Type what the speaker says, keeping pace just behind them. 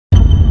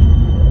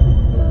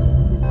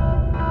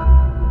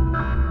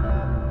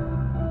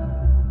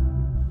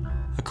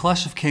A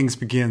Clash of Kings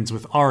begins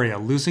with Arya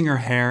losing her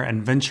hair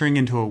and venturing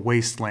into a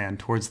wasteland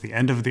towards the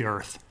end of the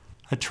earth.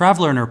 A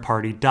traveler in her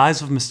party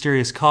dies of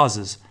mysterious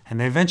causes, and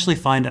they eventually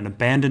find an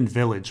abandoned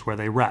village where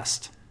they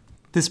rest.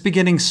 This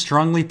beginning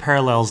strongly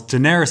parallels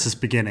Daenerys'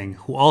 beginning,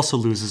 who also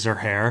loses her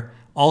hair,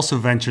 also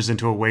ventures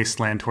into a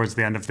wasteland towards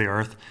the end of the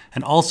earth,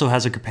 and also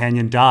has her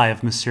companion die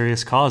of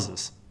mysterious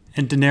causes.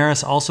 And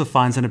Daenerys also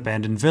finds an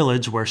abandoned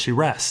village where she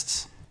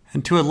rests.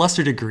 And to a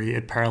lesser degree,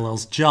 it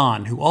parallels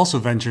Jon, who also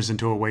ventures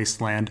into a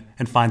wasteland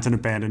and finds an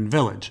abandoned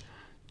village.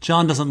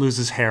 Jon doesn't lose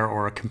his hair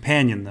or a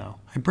companion, though.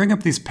 I bring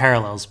up these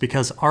parallels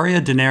because Arya,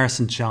 Daenerys,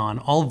 and Jon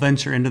all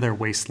venture into their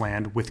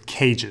wasteland with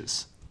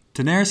cages.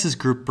 Daenerys'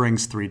 group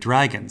brings 3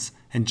 dragons,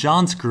 and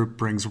Jon's group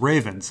brings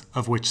ravens,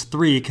 of which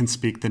 3 can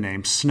speak the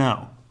name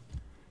Snow.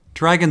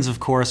 Dragons, of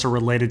course, are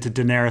related to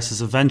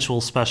Daenerys' eventual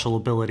special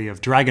ability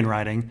of dragon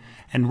riding,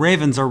 and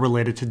ravens are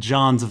related to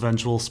Jon's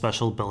eventual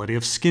special ability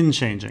of skin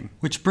changing.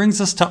 Which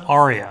brings us to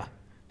Arya.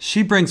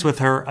 She brings with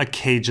her a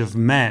cage of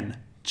men,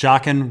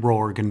 Jaqen,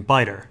 Rorge, and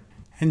Biter.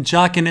 And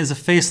Jaqen is a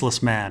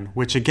faceless man,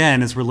 which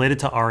again is related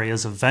to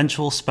Arya's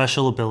eventual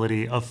special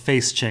ability of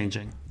face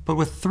changing. But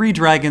with 3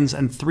 dragons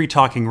and 3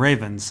 talking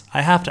ravens,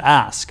 I have to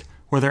ask,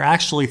 were there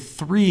actually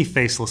 3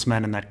 faceless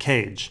men in that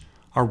cage?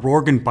 Are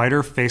Rorge and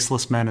Biter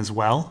faceless men as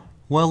well?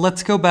 Well,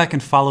 let's go back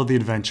and follow the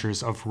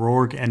adventures of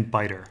Rorge and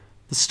Biter.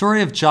 The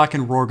story of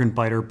Jaqen, Rorge, and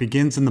Biter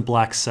begins in the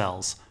Black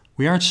Cells.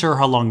 We aren't sure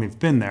how long they've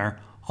been there.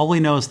 All we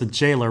know is the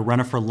jailer,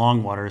 Rennifer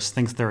Longwaters,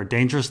 thinks they're a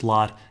dangerous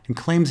lot and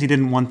claims he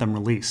didn't want them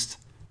released.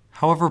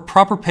 However,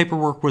 proper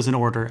paperwork was in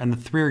order and the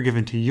 3 are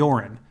given to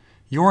Yoren.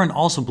 Yoren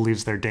also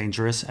believes they're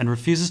dangerous and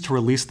refuses to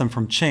release them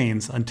from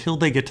chains until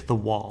they get to the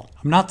Wall.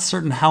 I'm not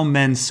certain how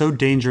men so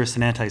dangerous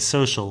and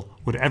antisocial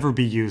would ever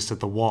be used at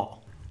the Wall.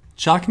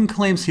 Jaqen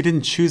claims he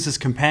didn't choose his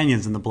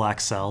companions in the Black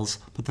Cells,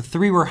 but the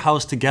 3 were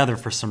housed together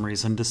for some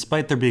reason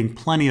despite there being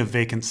plenty of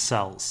vacant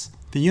cells.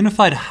 The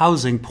unified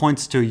housing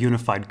points to a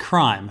unified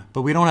crime,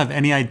 but we don't have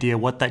any idea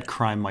what that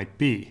crime might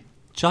be.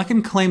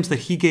 Jaqen claims that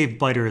he gave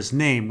Biter his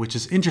name, which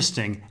is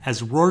interesting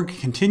as Rorge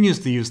continues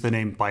to use the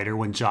name Biter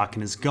when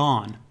Jaqen is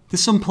gone.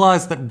 This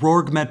implies that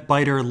Rorge met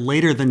Biter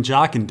later than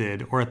Jaqen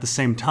did, or at the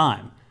same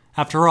time.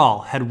 After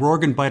all, had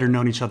Rorge and Biter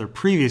known each other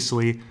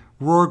previously,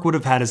 Rorge would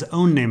have had his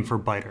own name for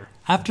Biter.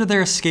 After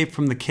their escape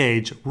from the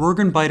cage, Rorge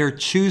and Biter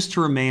choose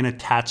to remain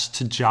attached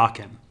to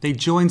Jaqen. They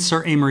join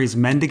Sir Amory's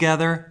men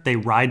together, they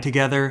ride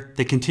together,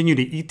 they continue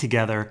to eat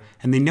together,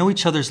 and they know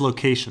each other's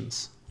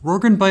locations.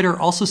 Rorge and Biter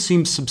also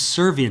seem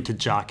subservient to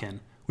Jaqen.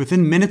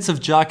 Within minutes of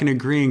Jaqen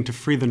agreeing to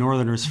free the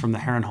Northerners from the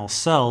Harrenhal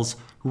cells,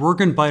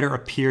 Rorge and Biter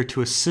appear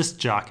to assist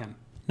Jaqen.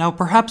 Now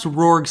perhaps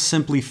Rorge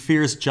simply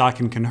fears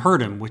Jaqen can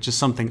hurt him, which is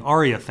something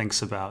Arya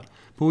thinks about.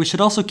 But we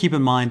should also keep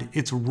in mind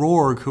it's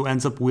Rorge who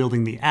ends up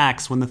wielding the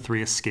axe when the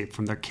 3 escape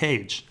from their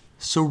cage.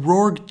 So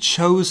Rorge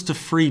chose to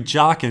free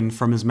Jaqen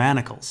from his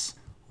manacles.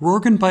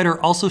 Rorge and Biter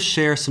also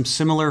share some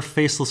similar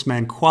faceless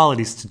man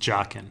qualities to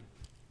Jaqen.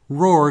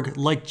 Rorge,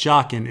 like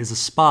Jaqen, is a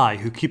spy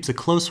who keeps a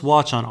close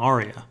watch on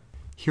Arya.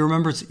 He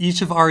remembers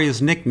each of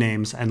Arya's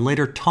nicknames and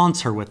later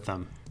taunts her with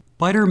them.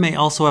 Biter may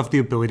also have the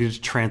ability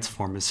to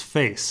transform his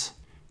face.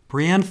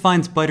 Brienne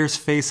finds Biter's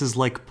face is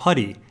like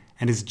putty,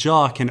 and his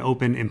jaw can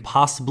open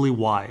impossibly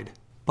wide.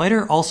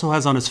 Biter also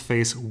has on his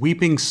face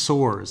weeping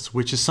sores,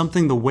 which is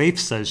something the waif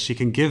says she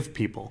can give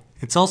people.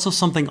 It's also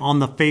something on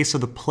the face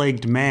of the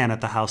plagued man at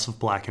the House of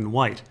Black and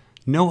White.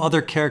 No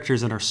other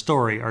characters in our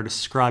story are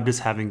described as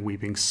having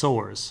weeping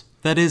sores.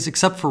 That is,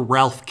 except for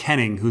Ralph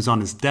Kenning, who's on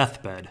his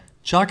deathbed.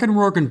 Jaqen,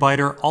 Rorge, and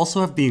Biter also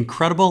have the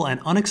incredible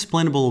and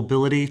unexplainable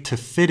ability to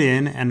fit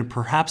in and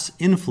perhaps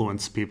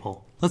influence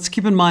people. Let's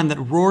keep in mind that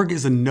Rorge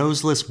is a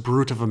noseless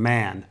brute of a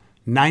man.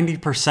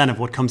 90% of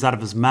what comes out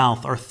of his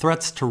mouth are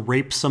threats to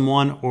rape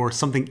someone or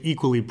something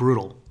equally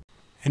brutal.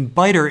 And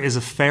Biter is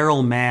a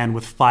feral man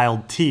with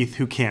filed teeth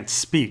who can't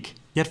speak.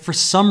 Yet for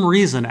some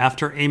reason,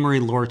 after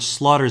Amory Lorch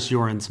slaughters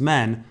Yoren's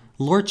men,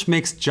 Lorch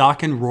makes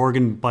Jaqen, Rorge,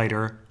 and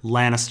Biter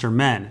Lannister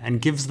men and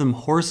gives them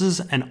horses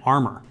and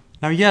armor.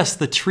 Now yes,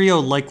 the trio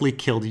likely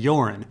killed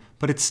Yoren,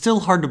 but it's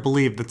still hard to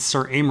believe that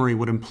Sir Amory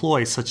would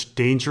employ such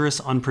dangerous,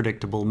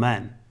 unpredictable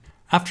men.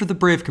 After the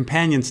brave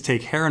companions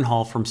take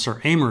Harrenhal from Sir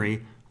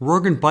Amory,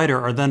 Rorge and Biter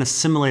are then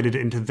assimilated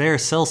into their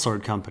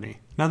sellsword company.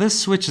 Now this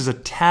switch is a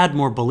tad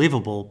more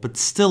believable, but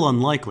still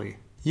unlikely.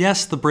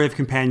 Yes, the brave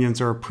companions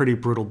are a pretty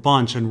brutal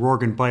bunch and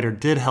Rorge and Biter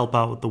did help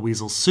out with the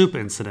weasel soup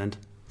incident.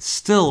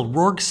 Still,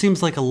 Rorge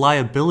seems like a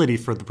liability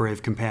for the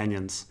brave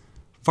companions.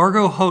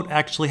 Vargo Hoat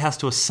actually has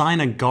to assign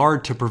a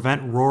guard to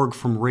prevent Rorge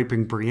from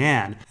raping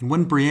Brienne, and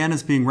when Brienne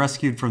is being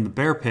rescued from the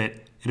bear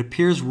pit, it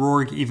appears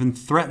Rorge even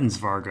threatens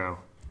Vargo.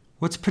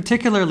 What's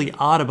particularly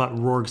odd about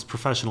Rorge's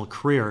professional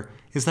career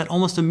is that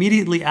almost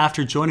immediately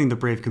after joining the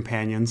Brave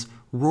Companions,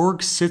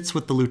 Rorge sits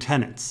with the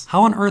lieutenants.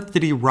 How on earth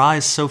did he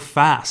rise so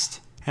fast?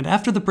 And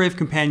after the Brave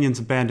Companions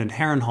abandon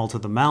Harrenhal to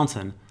the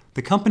mountain,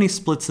 the company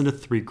splits into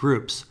 3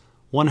 groups.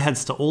 One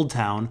heads to Old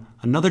Town,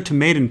 another to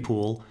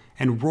Maidenpool,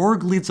 and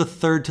Rorge leads a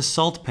third to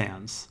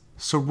Saltpans.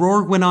 So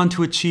Rorge went on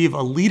to achieve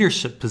a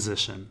leadership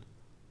position.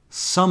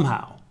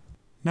 Somehow.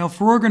 Now,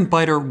 if Rorge and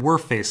Biter were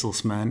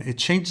faceless men, it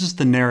changes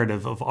the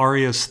narrative of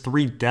Arya's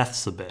 3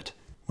 deaths a bit.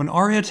 When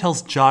Arya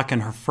tells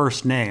Jaqen her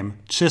first name,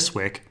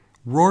 Chiswick,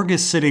 Rorge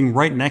is sitting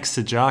right next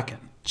to Jaqen.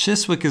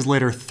 Chiswick is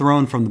later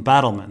thrown from the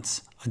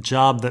battlements, a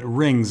job that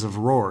rings of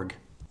Rorge.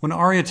 When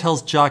Arya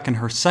tells Jaqen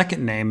her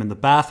second name in the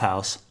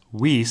bathhouse,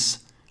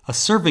 Whis, a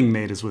serving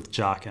maid is with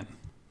Jaqen.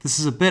 This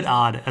is a bit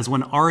odd, as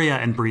when Arya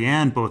and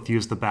Brienne both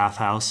use the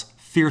bathhouse,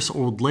 fierce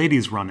old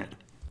ladies run it.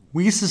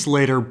 Whis is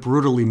later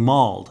brutally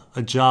mauled,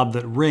 a job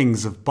that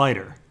rings of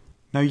Biter.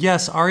 Now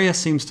yes, Arya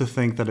seems to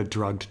think that a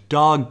drugged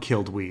dog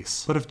killed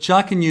Whis, but if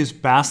Jaqen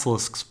used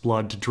Basilisk's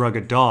blood to drug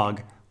a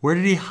dog, where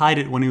did he hide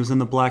it when he was in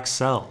the black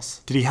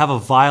cells? Did he have a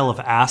vial of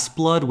ass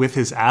blood with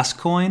his ass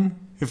coin?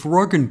 If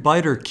Rorge and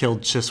Biter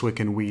killed Chiswick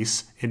and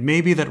Whis, it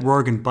may be that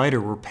Rorge and Biter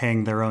were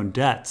paying their own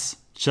debts,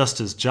 just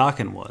as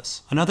Jaqen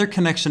was. Another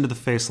connection to the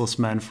Faceless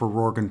Men for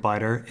Rorge and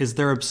Biter is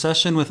their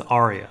obsession with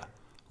Arya.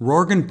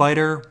 Rorge and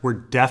Biter were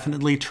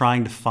definitely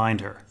trying to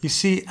find her. You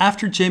see,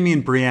 after Jaime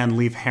and Brienne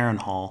leave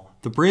Harrenhal,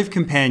 the brave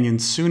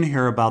companions soon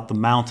hear about the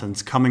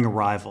Mountain's coming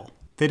arrival.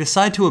 They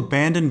decide to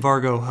abandon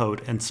Vargo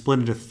Hoat and split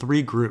into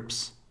 3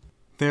 groups.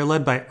 They are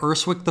led by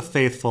Urswick the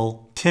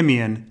Faithful,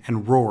 Timian,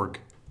 and Rorge.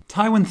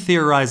 Tywin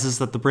theorizes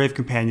that the brave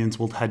companions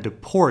will head to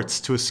ports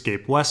to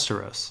escape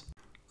Westeros.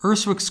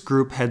 Urswick's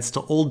group heads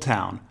to Old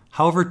Town.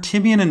 However,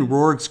 Timian and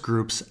Rorge's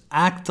groups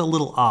act a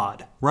little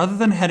odd. Rather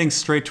than heading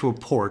straight to a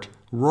port,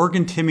 Rorge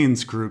and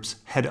Timian's groups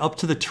head up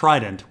to the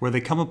Trident, where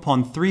they come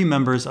upon 3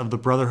 members of the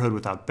Brotherhood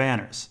Without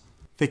Banners.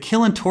 They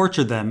kill and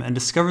torture them and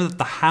discover that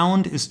the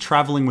Hound is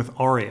traveling with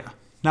Arya.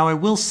 Now I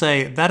will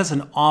say, that is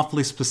an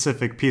awfully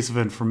specific piece of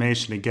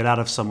information to get out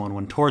of someone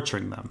when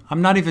torturing them.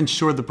 I'm not even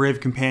sure the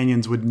brave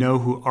companions would know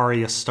who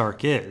Arya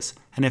Stark is,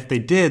 and if they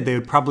did, they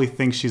would probably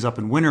think she's up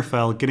in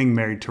Winterfell getting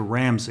married to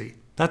Ramsay.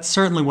 That's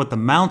certainly what the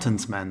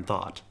Mountain's men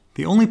thought.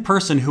 The only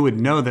person who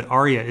would know that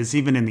Arya is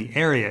even in the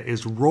area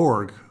is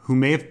Rorge, who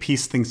may have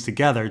pieced things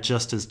together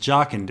just as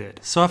Jaqen did.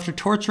 So after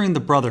torturing the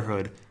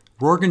Brotherhood,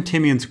 Rorge and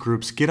Timian's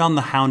groups get on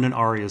the Hound and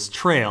Arya's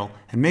trail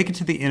and make it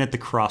to the inn at the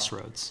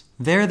crossroads.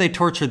 There they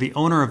torture the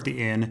owner of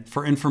the inn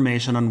for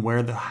information on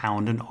where the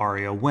Hound and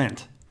Arya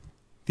went.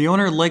 The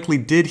owner likely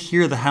did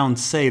hear the Hound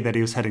say that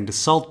he was heading to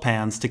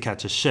Saltpans to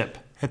catch a ship.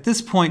 At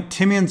this point,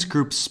 Timian's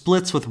group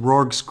splits with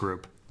Rorge's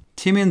group.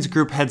 Timian's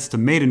group heads to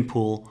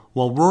Maidenpool,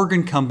 while Rorge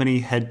and company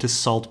head to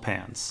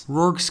Saltpans.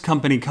 Rorge's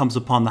company comes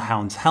upon the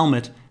Hound's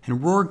helmet,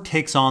 and Rorge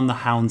takes on the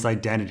Hound's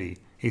identity,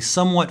 a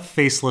somewhat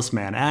faceless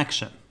man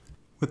action.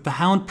 With the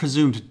Hound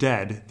presumed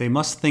dead, they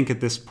must think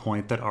at this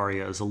point that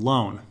Arya is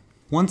alone.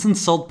 Once in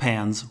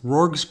Saltpans,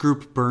 Rorge's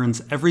group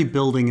burns every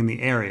building in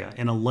the area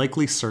in a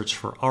likely search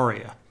for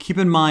Arya. Keep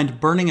in mind,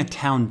 burning a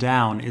town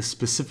down is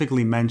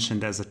specifically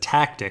mentioned as a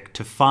tactic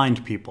to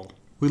find people.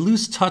 We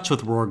lose touch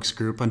with Rorge's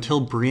group until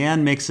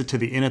Brienne makes it to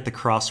the inn at the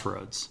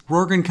crossroads.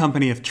 Rorge and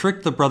company have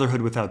tricked the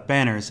Brotherhood Without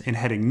Banners in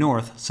heading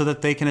north so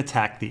that they can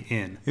attack the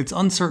inn. It's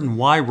uncertain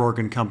why Rorge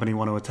and company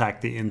want to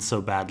attack the inn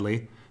so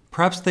badly.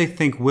 Perhaps they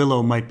think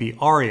Willow might be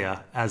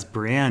Arya, as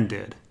Brienne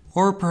did.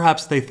 Or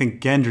perhaps they think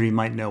Gendry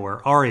might know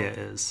where Arya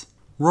is.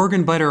 Rorge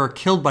and Biter are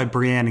killed by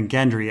Brienne and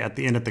Gendry at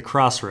the inn at the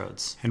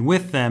crossroads, and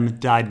with them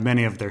died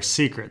many of their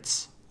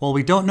secrets. While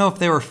we don't know if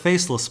they were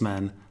faceless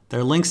men,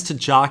 their links to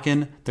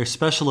Jaqen, their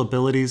special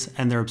abilities,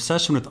 and their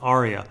obsession with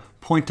Arya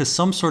point to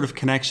some sort of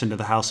connection to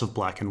the House of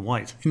Black and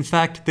White. In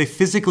fact, they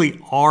physically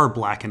are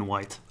black and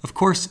white. Of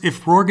course,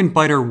 if Rorge and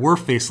Biter were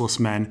faceless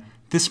men,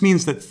 this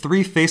means that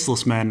 3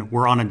 faceless men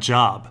were on a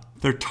job.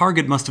 Their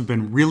target must have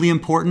been really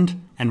important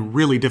and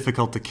really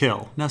difficult to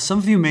kill. Now, some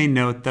of you may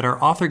note that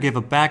our author gave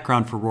a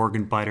background for Rorge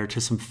and Biter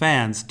to some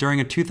fans during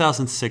a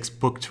 2006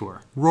 book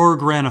tour.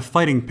 Rorge ran a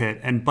fighting pit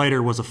and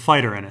Biter was a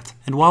fighter in it.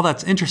 And while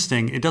that's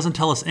interesting, it doesn't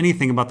tell us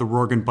anything about the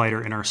Rorge and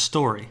Biter in our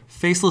story.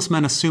 Faceless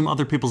men assume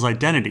other people's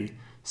identity,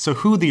 so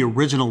who the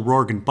original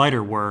Rorge and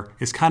Biter were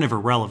is kind of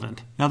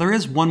irrelevant. Now there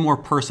is one more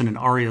person in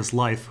Arya's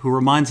life who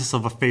reminds us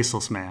of a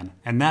faceless man,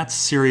 and that's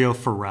Syrio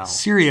Forel.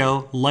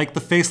 Syrio, like the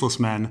faceless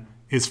men,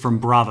 is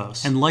from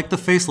Braavos. And like the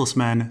Faceless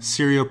Men,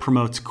 Syrio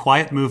promotes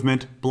quiet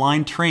movement,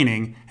 blind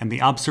training, and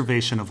the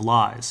observation of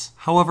lies.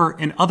 However,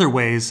 in other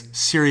ways,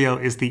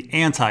 Syrio is the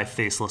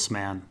anti-Faceless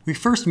Man. We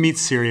first meet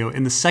Syrio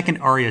in the second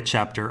Arya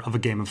chapter of A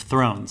Game of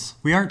Thrones.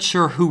 We aren't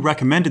sure who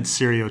recommended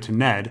Syrio to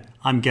Ned,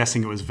 I'm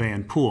guessing it was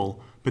Van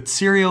Poole, but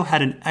Syrio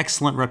had an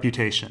excellent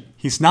reputation.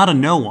 He's not a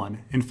no one,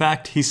 in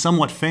fact, he's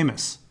somewhat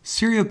famous.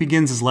 Syrio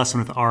begins his lesson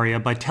with Arya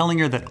by telling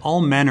her that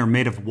all men are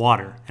made of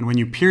water, and when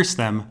you pierce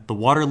them, the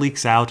water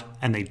leaks out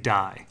and they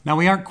die. Now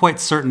we aren't quite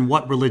certain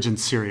what religion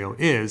Syrio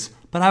is,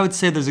 but I would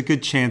say there's a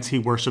good chance he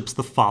worships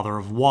the Father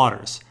of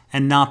Waters,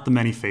 and not the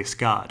many-faced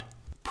god.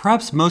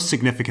 Perhaps most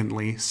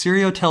significantly,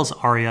 Syrio tells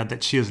Arya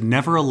that she is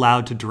never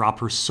allowed to drop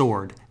her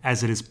sword,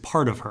 as it is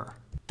part of her.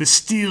 The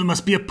steel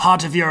must be a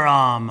part of your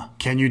arm.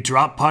 Can you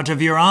drop part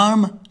of your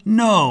arm?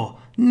 No.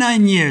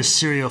 9 years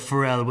Syrio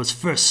Forel was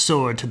first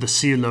sword to the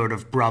Sea Lord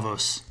of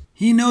Braavos.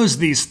 He knows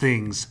these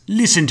things.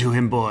 Listen to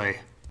him, boy.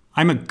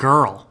 I'm a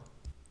girl.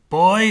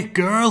 Boy,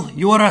 girl,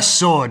 you are a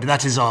sword,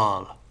 that is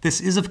all. This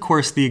is of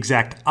course the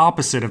exact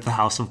opposite of the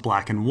House of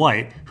Black and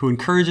White, who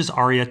encourages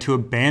Arya to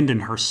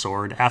abandon her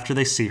sword after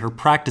they see her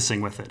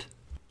practicing with it.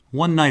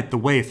 One night the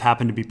waif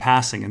happened to be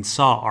passing and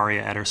saw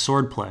Arya at her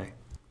swordplay.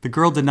 The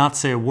girl did not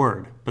say a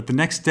word, but the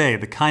next day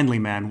the kindly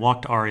man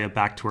walked Arya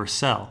back to her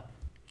cell.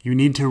 "You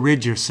need to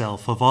rid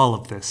yourself of all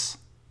of this."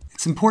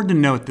 It's important to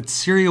note that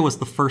Syrio was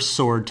the first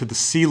sword to the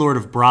Sea Lord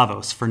of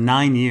Braavos for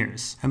 9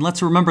 years, and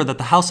let's remember that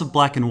the House of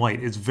Black and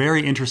White is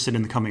very interested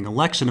in the coming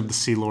election of the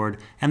Sea Lord,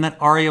 and that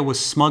Arya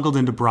was smuggled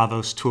into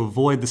Braavos to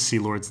avoid the Sea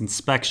Lord's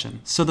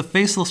inspection. So the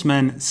Faceless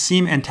Men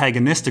seem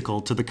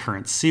antagonistical to the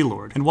current Sea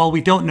Lord, and while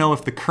we don't know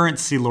if the current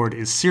Sea Lord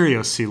is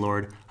Syrio's Sea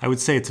Lord, I would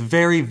say it's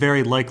very,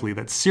 very likely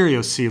that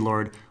Syrio's Sea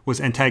Lord was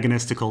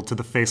antagonistical to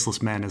the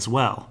Faceless Men as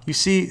well. You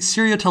see,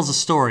 Syrio tells a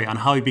story on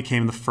how he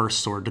became the first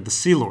sword to the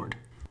Sea Lord.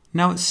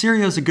 Now,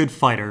 Syrio's a good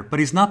fighter, but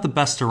he's not the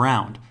best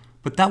around.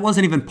 But that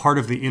wasn't even part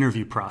of the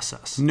interview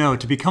process. No,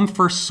 to become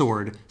first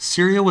sword,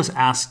 Syrio was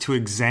asked to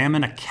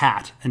examine a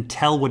cat and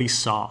tell what he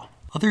saw.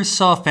 Others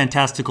saw a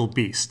fantastical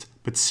beast,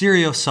 but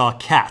Syrio saw a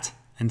cat,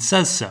 and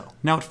says so.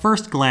 Now at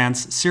first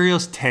glance,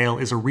 Syrio's tale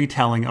is a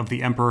retelling of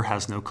The Emperor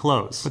Has No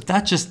Clothes, but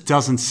that just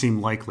doesn't seem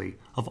likely.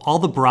 Of all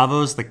the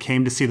Braavos that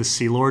came to see the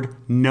Sea Lord,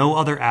 no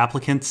other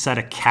applicant said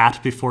a cat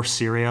before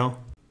Syrio?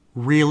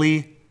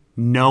 Really?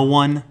 No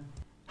one?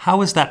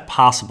 How is that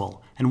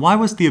possible? And why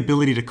was the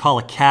ability to call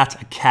a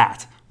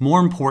cat more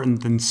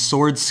important than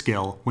sword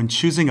skill when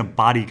choosing a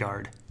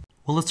bodyguard?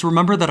 Well, let's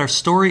remember that our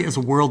story is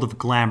a world of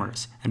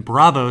glamours, and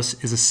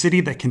Braavos is a city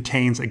that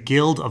contains a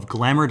guild of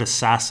glamoured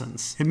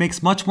assassins. It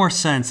makes much more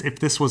sense if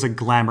this was a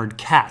glamoured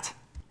cat.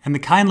 And the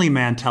kindly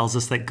man tells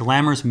us that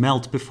glamours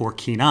melt before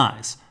keen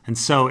eyes, and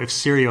so if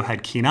Syrio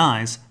had keen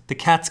eyes, the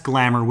cat's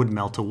glamour would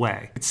melt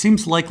away. It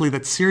seems likely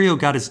that Syrio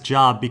got his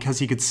job because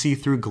he could see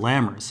through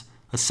glamours.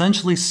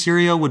 Essentially,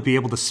 Syrio would be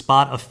able to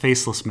spot a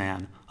faceless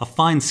man, a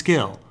fine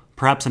skill,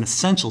 perhaps an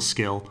essential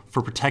skill,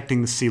 for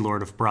protecting the Sea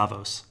Lord of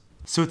Braavos.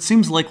 So it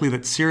seems likely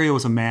that Syrio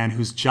was a man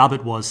whose job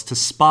it was to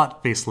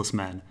spot faceless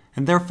men,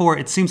 and therefore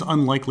it seems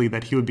unlikely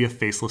that he would be a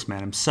faceless man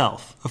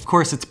himself. Of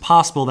course, it's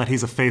possible that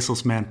he's a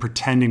faceless man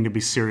pretending to be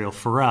Syrio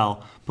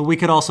Forel, but we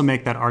could also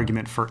make that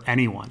argument for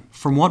anyone.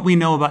 From what we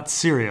know about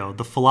Syrio,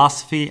 the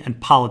philosophy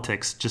and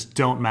politics just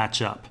don't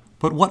match up.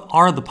 But what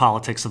are the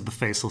politics of the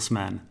faceless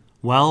men?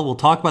 Well, we'll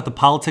talk about the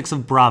politics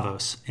of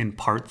Braavos in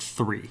Part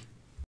 3.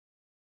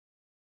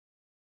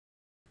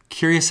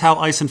 Curious how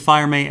Ice and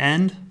Fire may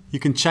end? You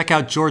can check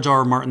out George R.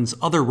 R. Martin's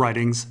other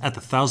writings at the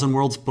Thousand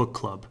Worlds Book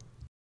Club.